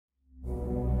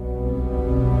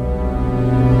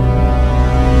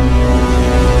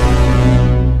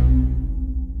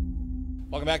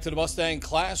back to the Mustang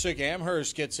Classic.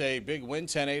 Amherst gets a big win,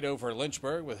 10-8 over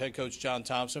Lynchburg with head coach Jon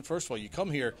Thomspon. First of all, you come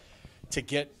here to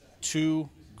get two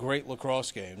great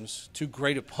lacrosse games, two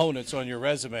great opponents on your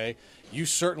resume. You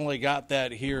certainly got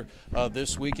that here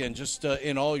this weekend, just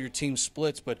in all your team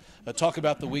splits. But talk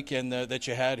about the weekend that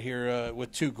you had here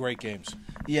with two great games.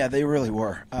 Yeah, they really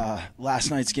were. Last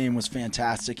night's game was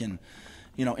fantastic, and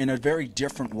in a very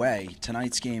different way,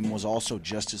 tonight's game was also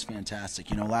just as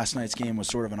fantastic. Last night's game was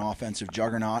sort of an offensive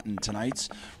juggernaut, and tonight's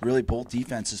really both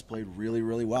defenses played really,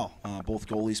 really well. Both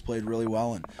goalies played really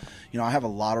well, and I have a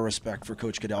lot of respect for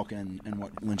Coach Kadelka and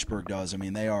what Lynchburg does. I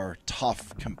mean, they are a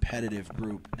tough, competitive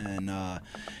group,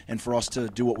 and for us to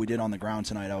do what we did on the ground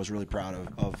tonight, I was really proud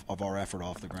of our effort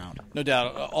off the ground. No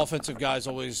doubt, offensive guys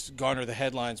always garner the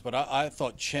headlines, but I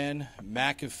thought Chen,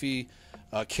 McAfee,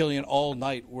 Killian all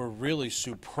night were really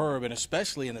superb, and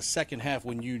especially in the second half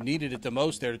when you needed it the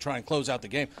most there to try and close out the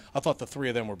game. I thought the three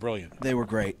of them were brilliant. They were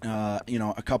great.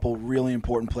 A couple really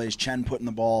important plays. Chen putting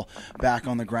the ball back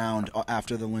on the ground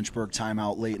after the Lynchburg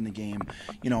timeout late in the game.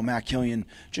 Matt Killian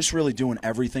just really doing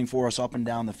everything for us up and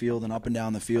down the field and up and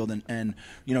down the field. And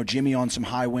Jimmy on some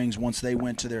high wings once they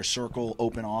went to their circle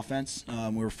open offense.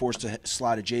 We were forced to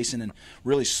slide adjacent and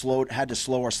really had to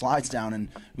slow our slides down. And,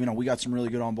 we got some really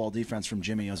good on-ball defense from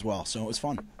Jimmy as well, so it was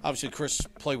fun. Obviously, Chris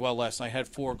played well last night, had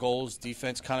 4 goals.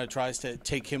 Defense kind of tries to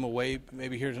take him away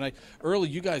maybe here tonight. Early,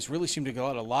 you guys really seemed to get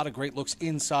a lot of great looks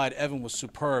inside. Evan was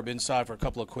superb inside for a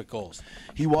couple of quick goals.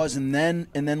 He was, and then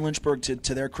Lynchburg,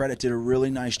 to their credit, did a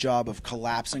really nice job of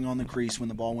collapsing on the crease when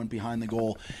the ball went behind the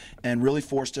goal and really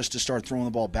forced us to start throwing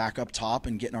the ball back up top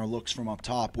and getting our looks from up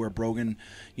top where Brogan,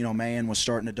 Mahan was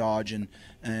starting to dodge, and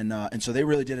so they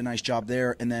really did a nice job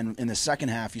there. And then in the second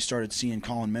half, you started seeing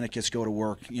Colin Minikis go to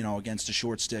work, against a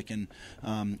short stick, and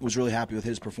was really happy with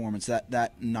his performance.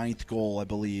 That 9th goal, I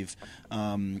believe,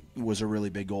 was a really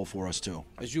big goal for us too.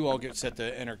 As you all get set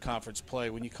to enter conference play,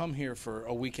 when you come here for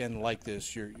a weekend like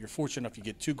this, you're fortunate enough you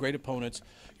get 2 great opponents.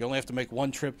 You only have to make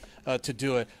 1 trip to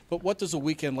do it. But what does a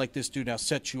weekend like this do now?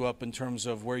 Set you up in terms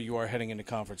of where you are heading into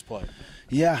conference play?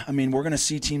 Yeah, I mean, we're going to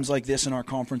see teams like this in our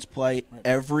conference play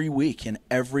every week and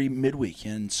every midweek,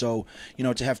 and so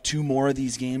to have 2 more of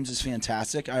these games is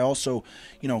fantastic. I also,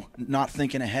 not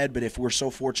thinking ahead, but if we're so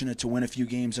fortunate to win a few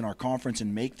games in our conference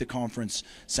and make the conference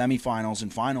semifinals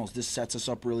and finals, this sets us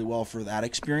up really well for that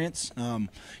experience.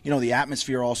 The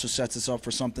atmosphere also sets us up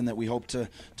for something that we hope to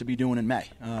be doing in May.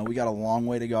 We got a long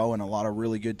way to go and a lot of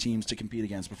really good teams to compete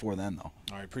against before then, though.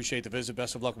 All right, appreciate the visit.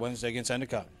 Best of luck Wednesday against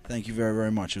Endicott. Thank you very,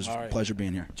 very much. It was a pleasure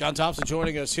being here. Jon Thomspon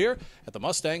joining us here at the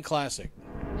Mustang Classic.